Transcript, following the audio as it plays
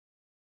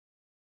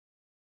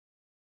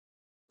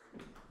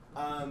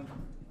Um,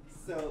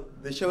 so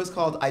the show is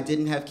called I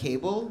Didn't Have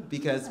Cable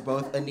because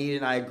both Anita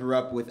and I grew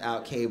up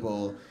without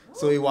cable.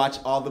 So we watch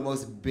all the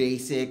most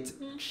basic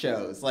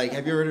shows. Like,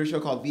 have you ever heard of a show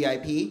called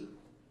VIP?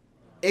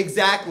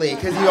 Exactly,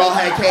 because you all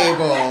had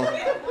cable.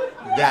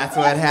 That's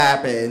what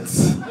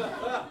happens.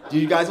 Do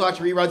you guys watch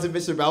reruns of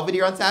Mr.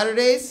 Belvedere on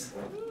Saturdays?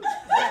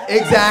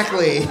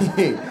 Exactly.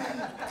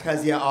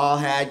 Because you all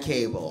had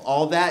cable.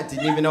 All that,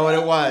 didn't even know what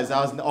it was.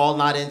 I was all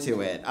not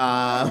into it.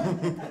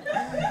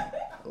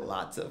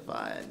 Lots of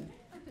fun.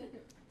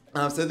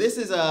 So this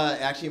is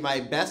actually my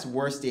best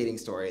worst dating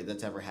story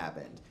that's ever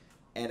happened.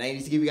 And I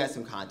need to give you guys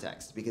some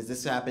context because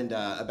this happened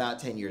about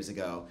 10 years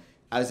ago.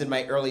 I was in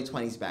my early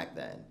 20s back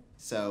then.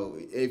 So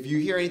if you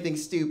hear anything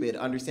stupid,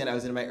 understand I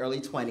was in my early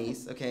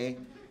 20s, okay?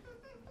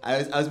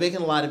 I was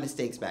making a lot of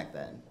mistakes back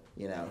then,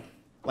 you know?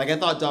 Like I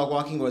thought dog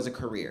walking was a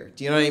career.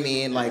 Do you know what I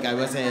mean? Like I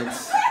wasn't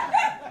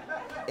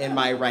in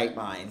my right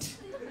mind.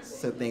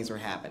 So things were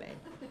happening.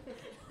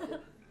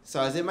 So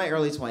I was in my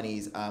early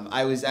 20s.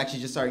 I was actually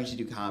just starting to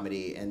do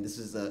comedy, and this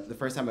was the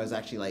first time I was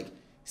actually like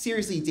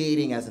seriously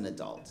dating as an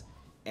adult.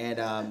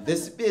 And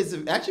this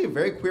is actually a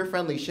very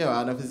queer-friendly show. I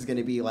don't know if this is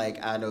gonna be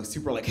like, I don't know,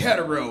 super like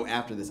hetero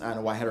after this. I don't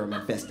know why hetero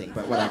meant fisting,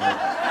 but whatever.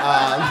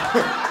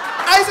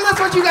 I assume that's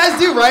what you guys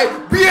do, right?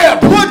 Yeah,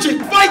 punching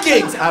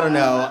Vikings! I don't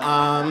know.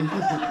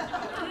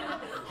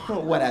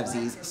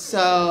 Whatevsies.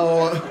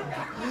 So,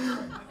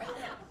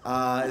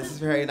 this is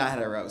very not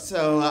hetero.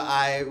 So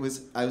I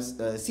was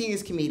seeing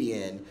this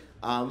comedian.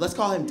 Let's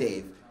call him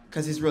Dave,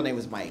 because his real name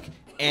was Mike.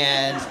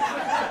 And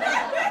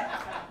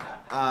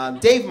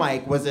Dave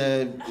Mike was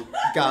a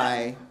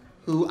guy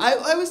who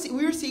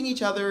we were seeing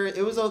each other.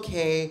 It was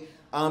okay,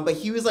 but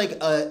he was like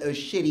a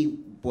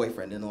shitty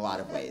boyfriend in a lot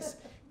of ways.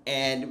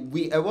 And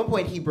at one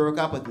point he broke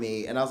up with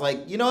me, and I was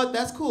like, you know what?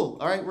 That's cool.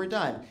 All right, we're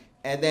done.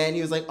 And then he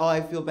was like, oh, I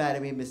feel bad. I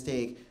made a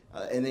mistake.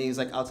 And then he was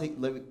like,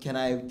 can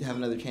I have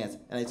another chance?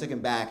 And I took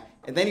him back.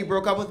 And then he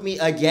broke up with me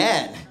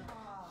again.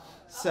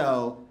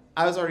 So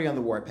I was already on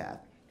the warpath.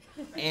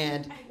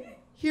 And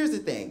here's the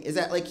thing, is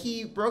that like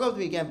he broke up with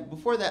me again, but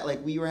before that,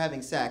 like we were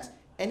having sex.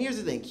 And here's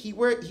the thing, he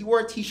wore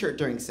a t-shirt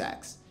during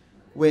sex,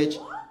 which,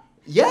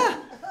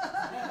 yeah,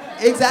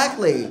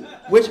 exactly.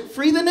 Which,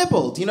 free the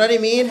nipple, do you know what I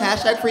mean?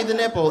 Hashtag free the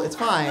nipple, it's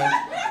fine.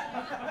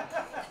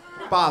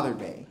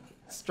 Bothered me.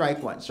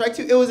 Strike one. Strike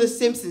two, it was a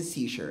Simpsons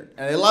t-shirt.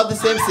 And I love the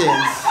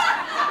Simpsons.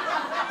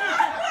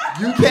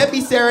 You can't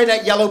be staring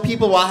at yellow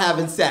people while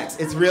having sex.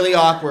 It's really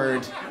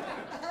awkward.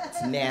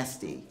 It's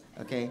nasty,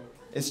 okay?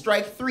 And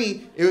strike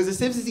three, it was a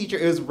Simpsons teacher.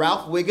 It was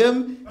Ralph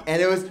Wiggum,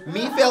 and it was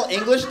me fail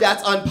English,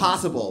 that's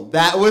impossible.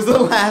 That was the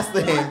last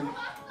thing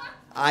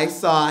I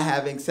saw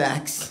having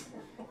sex.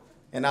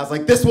 And I was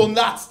like, this will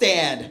not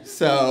stand.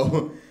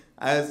 So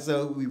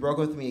we broke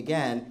up with me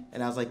again,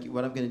 and I was like,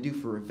 what I'm gonna do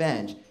for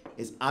revenge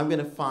is I'm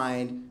gonna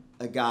find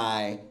a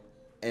guy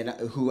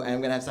who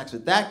I'm gonna have sex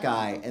with that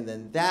guy, and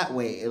then that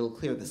way it'll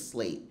clear the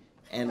slate.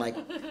 And like,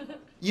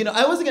 you know,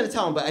 I wasn't gonna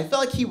tell him, but I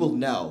felt like he will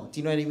know. Do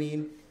you know what I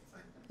mean?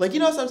 Like, you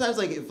know, sometimes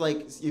like if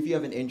you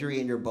have an injury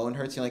and your bone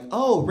hurts, you're like,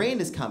 oh,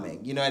 rain is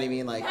coming. You know what I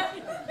mean? Like,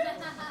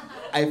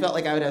 I felt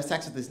like I would have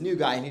sex with this new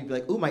guy, and he'd be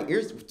like, ooh, my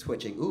ears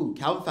twitching. Ooh,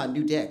 Calvin found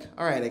new dick.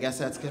 All right, I guess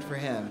that's good for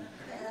him.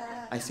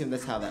 I assume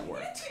that's how that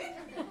worked.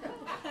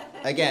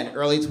 Again,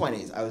 early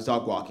 20s, I was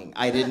dog walking.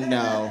 I didn't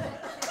know.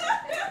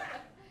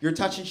 You're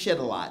touching shit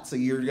a lot, so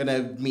you're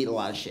gonna meet a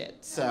lot of shit.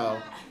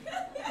 So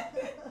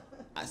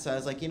I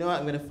was like, you know what,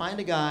 I'm gonna find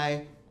a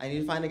guy. I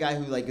need to find a guy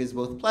who like is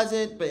both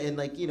pleasant, but and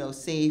like, you know,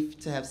 safe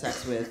to have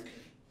sex with.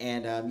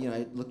 And you know,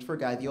 I looked for a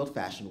guy the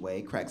old-fashioned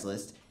way,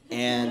 Craigslist.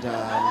 And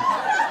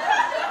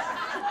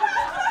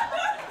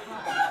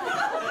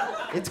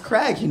it's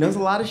Craig, he knows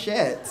a lot of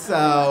shit.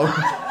 So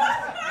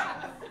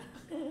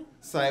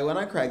I went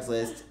on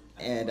Craigslist.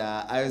 And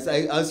I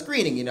was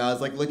screening, you know, I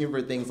was like looking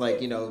for things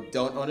like, you know,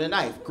 don't own a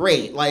knife,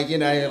 great, like, you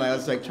know, and I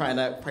was like trying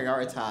to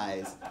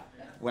prioritize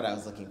what I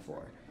was looking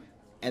for.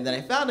 And then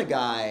I found a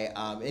guy,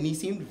 and he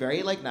seemed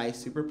very like nice,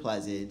 super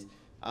pleasant.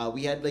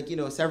 We had like, you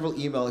know, several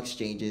email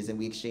exchanges, and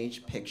we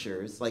exchanged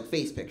pictures, like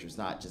face pictures,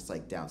 not just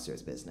like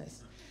downstairs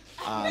business.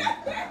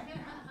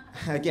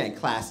 Again,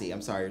 classy,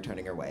 I'm sorry you're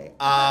turning her away.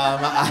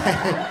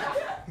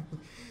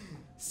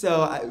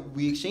 So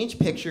we exchanged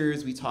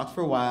pictures, we talked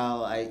for a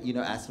while. I, you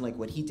know, asked him like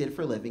what he did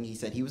for a living. He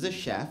said he was a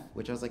chef,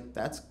 which I was like,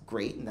 that's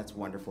great and that's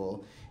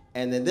wonderful.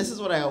 And then this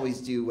is what I always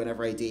do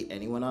whenever I date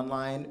anyone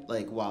online.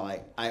 Like,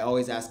 I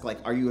always ask like,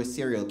 are you a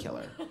serial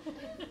killer?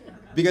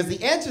 Because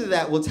the answer to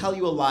that will tell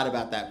you a lot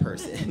about that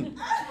person.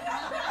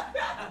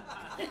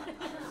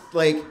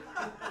 Like,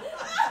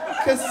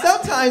 because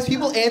sometimes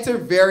people answer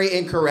very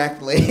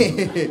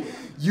incorrectly.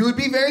 You would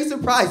be very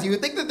surprised. You would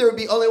think that there would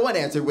be only one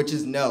answer, which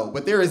is no,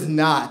 but there is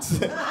not.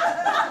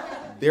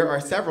 There are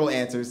several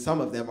answers.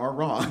 Some of them are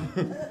wrong.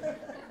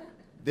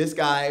 This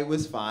guy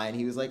was fine.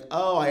 He was like,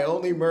 oh, I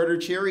only murder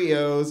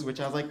Cheerios, which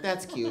I was like,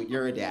 that's cute.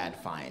 You're a dad,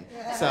 fine.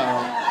 So,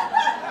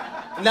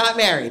 not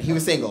married. He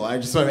was single. I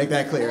just want to make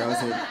that clear. I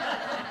was like,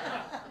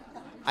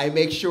 I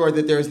make sure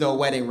that there's no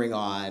wedding ring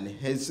on.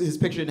 His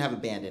picture didn't have a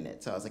band in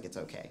it, so I was like, it's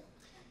okay.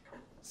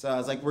 So I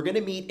was like, we're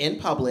gonna meet in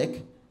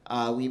public.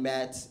 We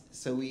met,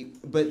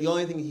 but the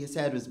only thing he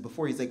said was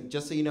before, he's like,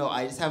 just so you know,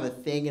 I just have a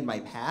thing in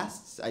my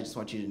past. I just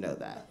want you to know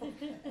that.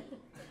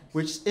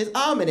 Which is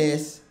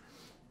ominous,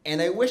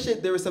 and I wish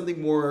that there was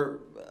something more,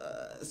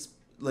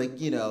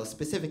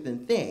 specific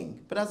than thing.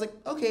 But I was like,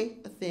 okay,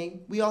 a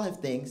thing. We all have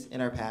things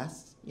in our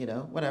past,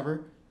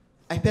 whatever.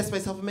 I pissed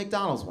myself at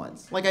McDonald's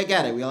once. Like, I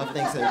get it. We all have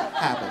things that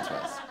happen to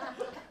us.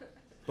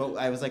 But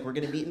I was like, we're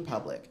gonna meet in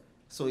public.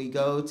 So we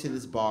go to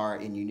this bar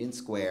in Union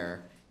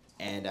Square,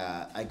 and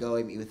I go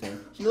and meet with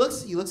him. He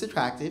looks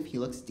attractive. He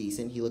looks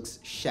decent. He looks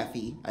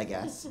chefy, I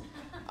guess.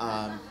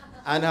 I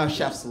don't know how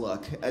chefs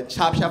look.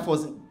 Top Chef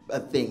wasn't a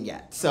thing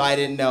yet, so I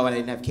didn't know, and I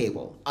didn't have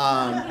cable.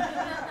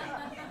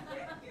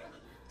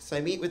 So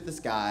I meet with this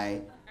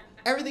guy.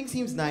 Everything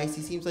seems nice.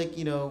 He seems like,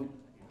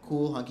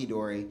 cool,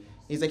 hunky-dory.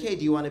 He's like, hey,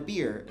 do you want a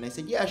beer? And I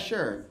said, yeah,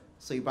 sure.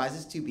 So he buys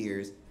us 2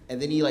 beers,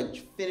 and then he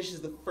finishes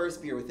the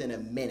first beer within a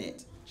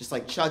minute. Just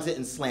chugs it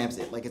and slams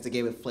it like it's a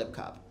game of flip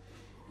cup.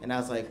 And I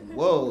was like,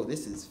 whoa,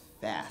 this is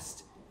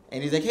fast.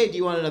 And he's like, hey, do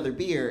you want another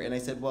beer? And I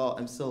said, well,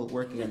 I'm still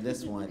working on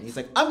this one. And he's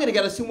like, I'm gonna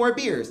get us 2 more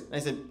beers. And I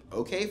said,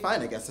 okay,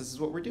 fine, I guess this is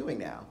what we're doing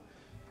now.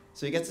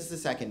 So he gets us the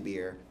second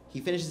beer. He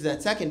finishes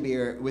that second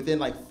beer within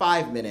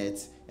 5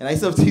 minutes, and I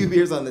still have 2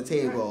 beers on the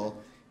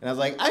table. And I was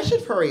like, I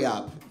should hurry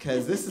up,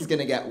 because this is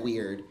gonna get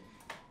weird.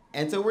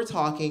 And so we're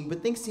talking,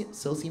 but things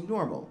still seem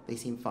normal. They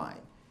seem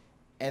fine.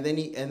 And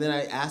then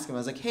I asked him, I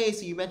was like, hey,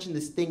 so you mentioned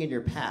this thing in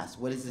your past.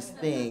 What is this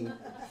thing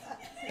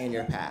in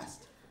your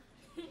past?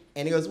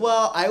 And he goes,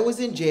 well, I was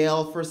in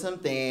jail for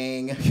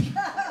something.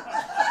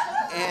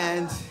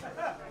 And,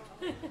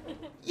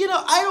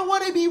 I don't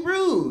want to be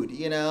rude,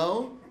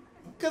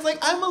 Because,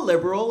 I'm a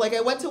liberal. I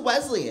went to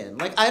Wesleyan.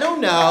 I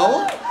don't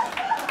know.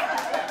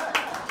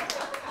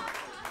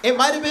 It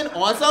might have been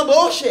on some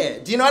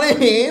bullshit. Do you know what I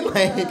mean?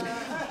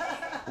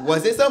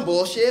 Was it some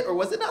bullshit or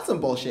was it not some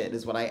bullshit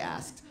is what I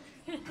asked.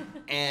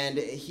 And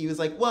he was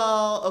like,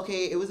 well,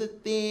 okay, it was a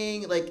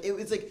thing.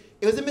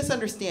 It was a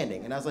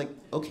misunderstanding. And I was like,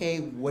 okay,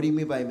 what do you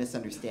mean by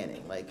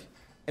misunderstanding?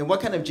 And what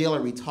kind of jail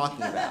are we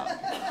talking about?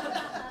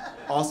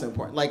 Also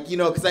important.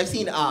 Because I've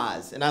seen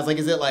Oz. And I was like,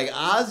 is it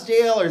Oz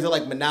jail or is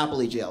it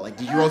Monopoly jail?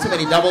 Did you roll too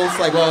many doubles?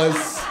 What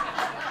was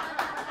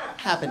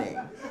happening?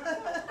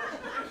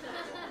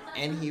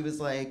 And he was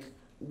like,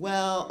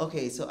 well,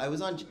 okay, so I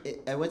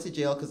went to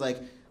jail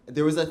because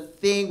there was a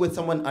thing with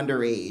someone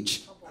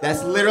underage.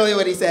 That's literally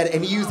what he said,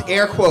 and he used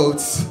air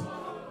quotes.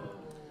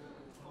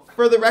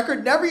 For the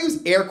record, never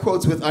use air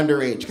quotes with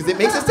underage, because it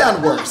makes it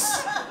sound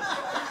worse.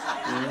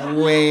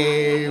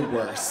 Way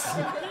worse.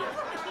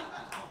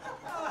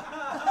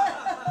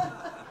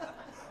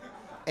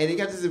 And he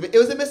kept it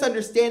was a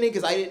misunderstanding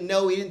because I didn't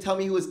know, he didn't tell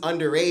me he was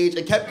underage.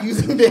 I kept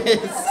using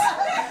this.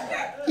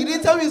 He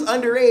didn't tell me he was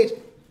underage,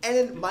 and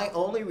then my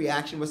only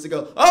reaction was to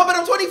go, oh, but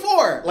I'm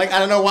 24! I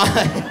don't know why.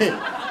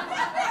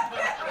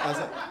 I was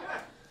like,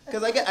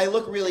 because I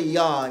look really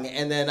young,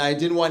 and then I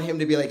didn't want him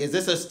to be like, is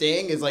this a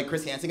sting? Is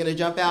Chris Hansen gonna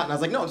jump out? And I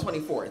was like, no, I'm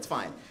 24, it's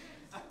fine.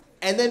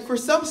 And then for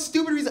some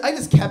stupid reason, I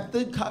just kept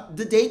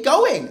the date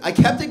going. I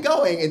kept it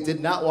going and did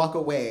not walk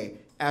away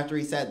after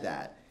he said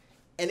that.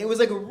 And it was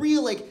a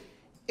real, it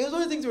was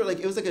one of the things where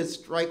it was a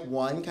strike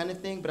one kind of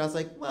thing, but I was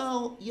like,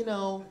 well,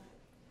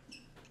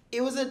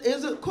 it was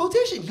a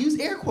quotation. He used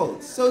air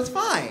quotes, so it's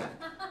fine.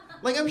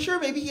 I'm sure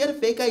maybe he had a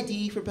fake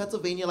ID from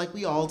Pennsylvania like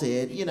we all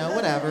did,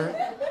 whatever.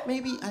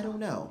 Maybe, I don't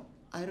know.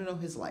 I don't know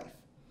his life.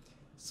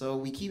 So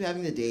we keep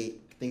having the date,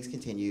 things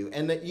continue,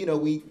 and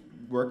we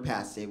work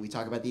past it. We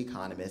talk about The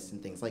Economist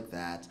and things like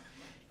that.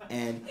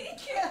 And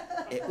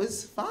it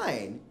was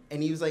fine.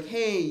 And he was like,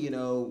 hey,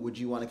 would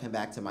you want to come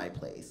back to my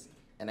place?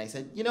 And I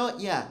said, you know what,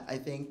 yeah, I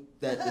think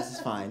that this is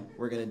fine.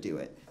 We're gonna do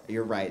it.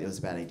 You're right, it was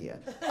a bad idea.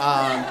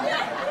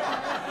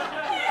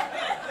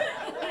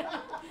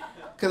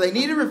 Because I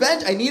needed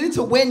revenge. I needed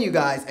to win, you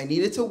guys. I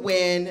needed to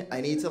win. I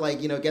need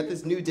to get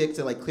this new dick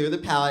to clear the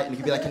palate, and it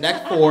could be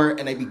Connect 4,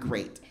 and I'd be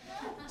great.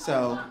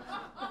 So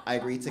I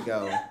agreed to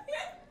go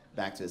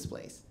back to his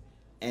place.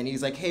 And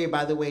he's like, hey,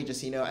 by the way, just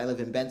so you know, I live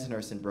in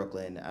Bensonhurst in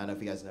Brooklyn. I don't know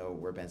if you guys know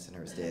where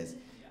Bensonhurst is.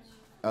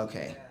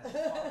 Okay.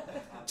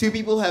 2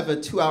 people have a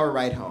 2-hour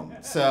ride home.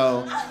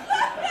 So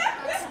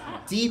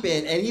deep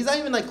in, and he's not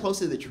even close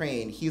to the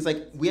train. He's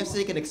like, we have to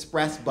take an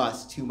express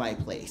bus to my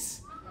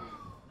place.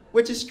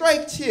 Which is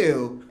strike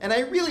 2, and I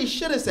really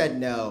should have said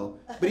no,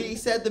 but he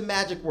said the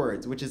magic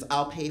words, which is,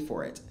 I'll pay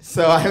for it.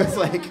 So I was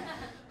like,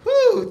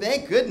 whew,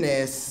 thank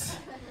goodness.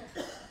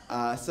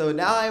 So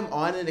now I'm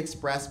on an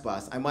express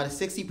bus. I'm on a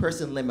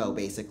 60-person limo,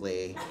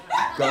 basically,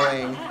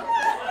 going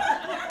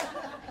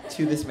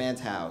to this man's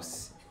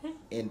house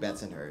in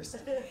Bensonhurst.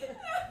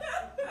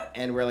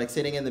 And we're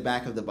sitting in the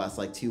back of the bus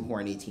 2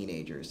 horny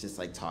teenagers, just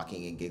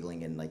talking and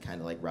giggling and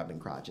kind of rubbing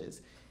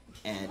crotches.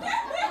 And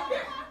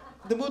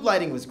the mood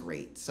lighting was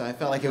great, so I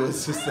felt it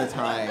was just the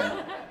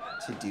time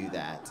to do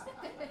that.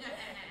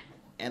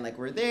 And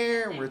we're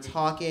there, we're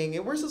talking,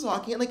 and we're still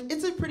talking, and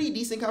it's a pretty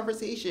decent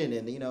conversation.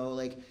 And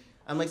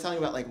I'm talking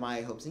about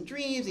my hopes and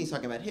dreams, and he's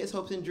talking about his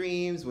hopes and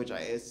dreams, which I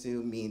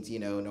assume means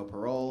no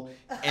parole.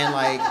 And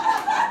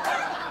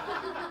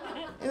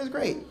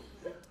great.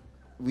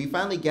 We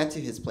finally get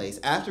to his place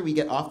after we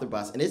get off the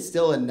bus, and it's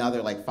still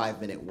another like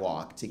 5-minute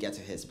walk to get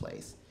to his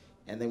place.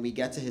 And then we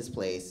get to his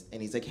place,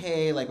 and he's like,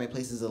 hey, like my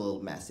place is a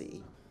little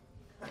messy.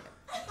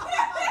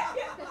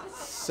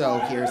 So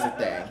here's the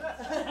thing.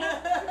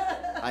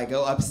 I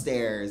go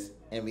upstairs,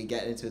 and we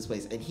get into his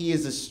place, and he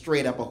is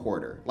straight up a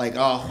hoarder. Like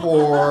a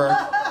hoarder.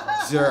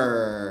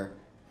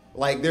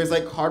 Like there's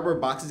like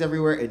cardboard boxes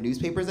everywhere and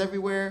newspapers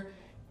everywhere.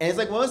 And it's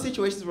like one of those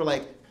situations where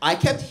like, I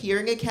kept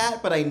hearing a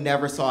cat, but I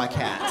never saw a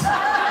cat.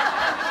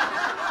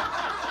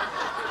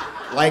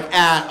 Like,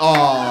 at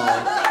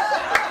all.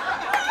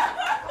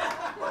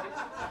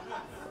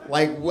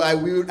 Like,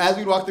 as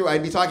we'd walk through,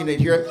 I'd be talking, and I'd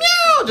hear a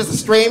meow, just a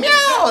stray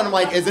meow, and I'm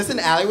like, is this an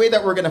alleyway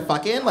that we're gonna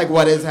fuck in? Like,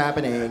 what is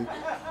happening?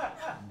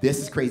 This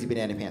is crazy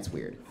banana pants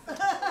weird.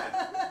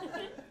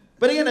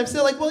 But again, I'm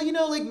still like, well, you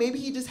know, like, maybe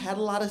he just had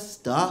a lot of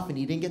stuff, and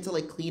he didn't get to,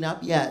 like, clean up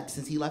yet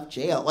since he left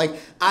jail. Like,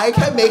 I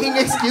kept making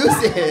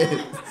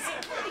excuses.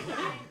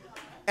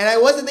 And I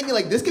wasn't thinking,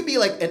 like, this could be,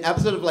 like, an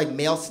episode of, like,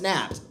 Male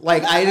Snapped.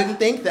 Like, I didn't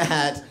think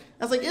that.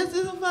 I was like,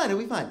 it'll be fine, it'll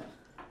be fine.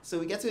 So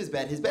we get to his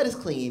bed is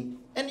clean,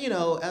 and you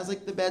know, I was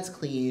like, the bed's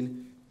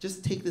clean,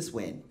 just take this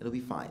win, it'll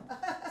be fine.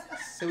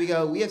 So we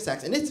have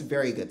sex, and it's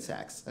very good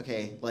sex,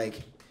 okay?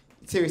 Like,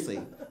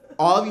 seriously,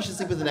 all of you should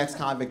sleep with an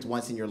ex-convict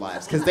once in your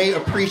lives, because they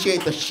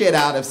appreciate the shit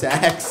out of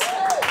sex.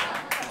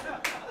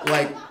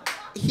 Like,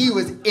 he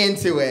was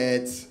into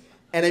it,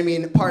 and I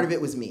mean, part of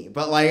it was me,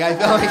 but like, I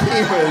felt like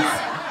he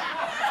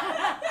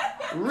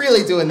was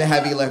really doing the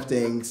heavy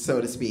lifting,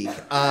 so to speak.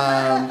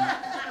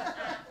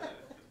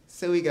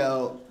 So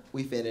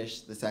we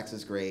finish, the sex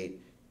was great,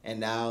 and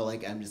now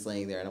like I'm just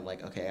laying there and I'm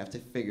like, okay, I have to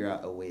figure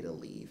out a way to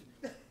leave.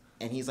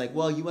 And he's like,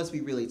 well, you must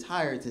be really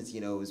tired since, you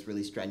know, it was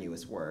really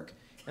strenuous work.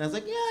 And I was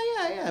like, yeah,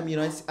 I am. You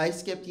know, I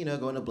skipped, you know,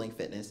 going to Blink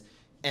Fitness.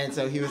 And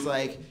so he was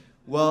like,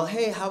 well,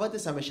 hey, how about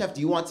this? I'm a chef.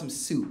 Do you want some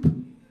soup?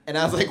 And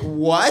I was like,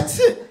 what?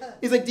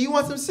 He's like, do you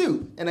want some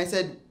soup? And I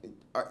said,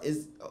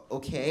 is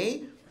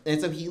okay.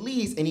 And so he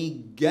leaves and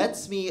he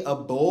gets me a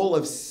bowl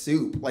of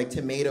soup, like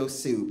tomato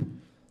soup.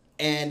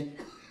 And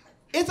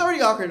it's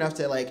already awkward enough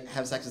to like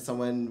have sex with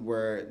someone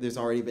where there's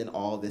already been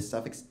all this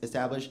stuff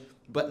established.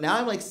 But now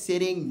I'm like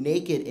sitting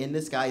naked in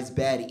this guy's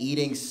bed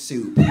eating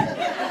soup.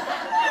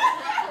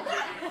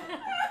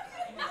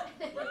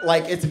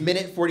 Like it's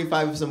minute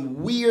 45 of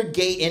some weird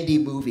gay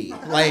indie movie.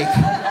 Like,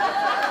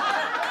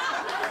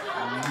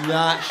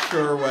 not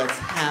sure what's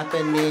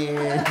happening.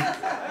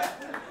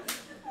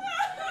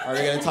 Are we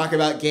gonna talk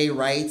about gay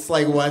rights?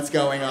 Like, what's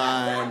going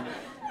on?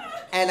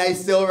 And I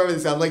still remember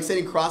this. I'm like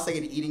sitting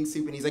cross-legged eating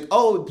soup, and he's like,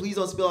 oh, please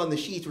don't spill on the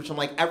sheets, which I'm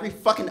like, every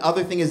fucking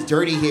other thing is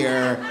dirty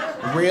here.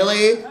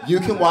 Really?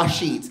 You can wash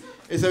sheets.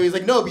 And so he's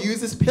like, no, but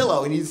use this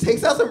pillow. And he just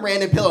takes out some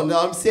random pillow. No,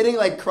 I'm sitting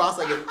like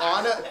cross-legged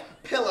on a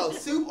pillow,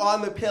 soup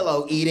on the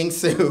pillow, eating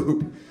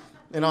soup.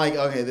 And I'm like,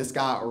 okay, this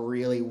got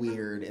really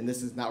weird, and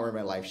this is not where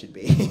my life should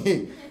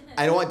be.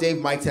 I don't want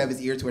Dave Mike to have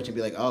his ear twitch and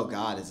be like, oh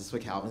God, is this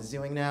what Calvin's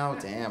doing now?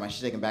 Damn, I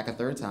should take him back a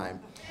third time.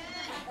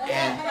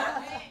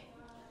 And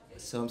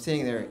so I'm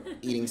sitting there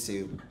eating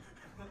soup,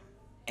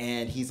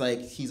 and he's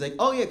like,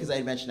 oh yeah, because I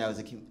had mentioned I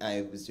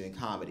was doing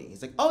comedy.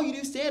 He's like, oh, you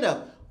do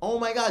stand-up? Oh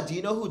my God, do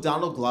you know who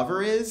Donald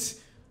Glover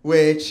is?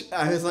 Which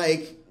I was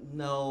like,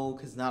 no,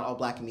 because not all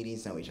black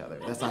comedians know each other.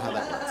 That's not how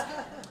that works.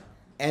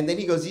 And then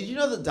he goes, did you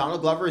know that Donald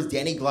Glover is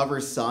Danny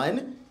Glover's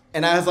son?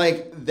 And I was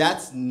like,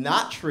 that's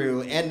not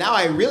true, and now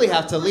I really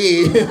have to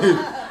leave,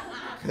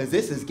 because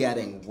this is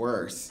getting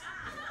worse.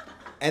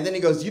 And then he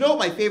goes, you know what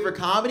my favorite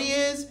comedy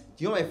is? Do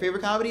you know what my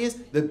favorite comedy is?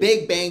 The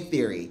Big Bang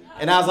Theory.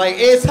 And I was like,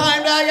 it's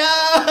time to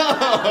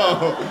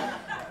go!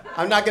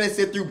 I'm not gonna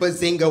sit through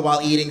Bazinga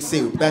while eating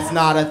soup. That's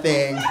not a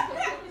thing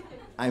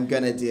I'm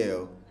gonna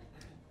do.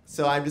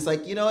 So I'm just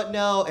like, you know what,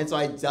 no. And so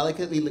I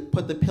delicately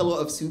put the pillow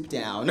of soup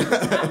down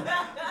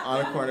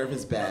on a corner of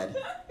his bed.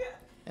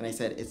 And I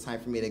said, it's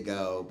time for me to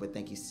go, but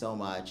thank you so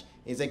much.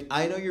 And he's like,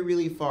 I know you're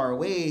really far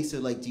away, so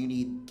like, do you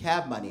need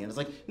cab money? And I was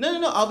like,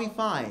 no, I'll be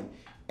fine.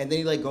 And then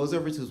he like goes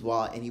over to his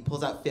wallet and he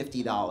pulls out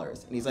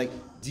 $50. And he's like,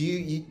 do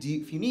you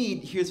if you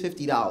need, here's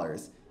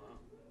 $50.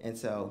 And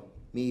so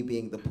me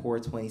being the poor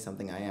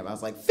 20-something I am, I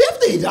was like,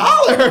 $50?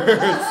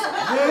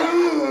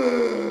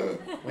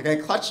 Like I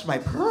clutched my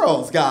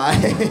pearls,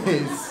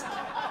 guys.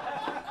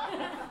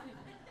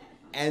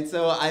 And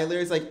so I literally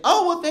was like,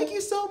 oh, well, thank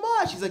you so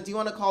much. He's like, do you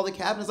want to call the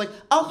cab? And I was like,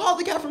 I'll call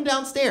the cab from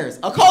downstairs.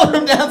 I'll call it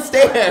from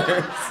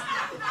downstairs.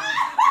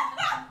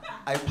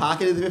 I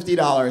pocketed the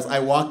 $50. I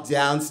walked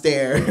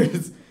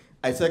downstairs.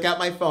 I took out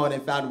my phone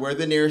and found where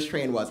the nearest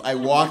train was. I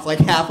walked like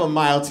half a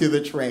mile to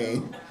the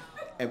train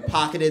and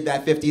pocketed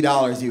that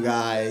 $50, you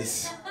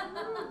guys.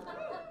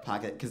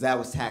 Because that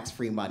was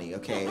tax-free money,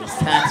 okay? It was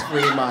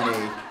tax-free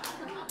money.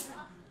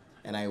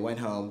 And I went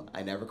home.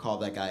 I never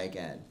called that guy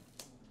again.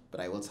 But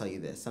I will tell you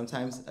this,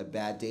 sometimes a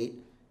bad date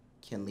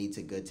can lead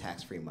to good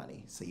tax-free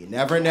money. So you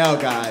never know,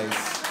 guys.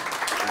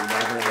 You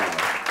never know.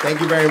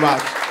 Thank you very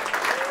much.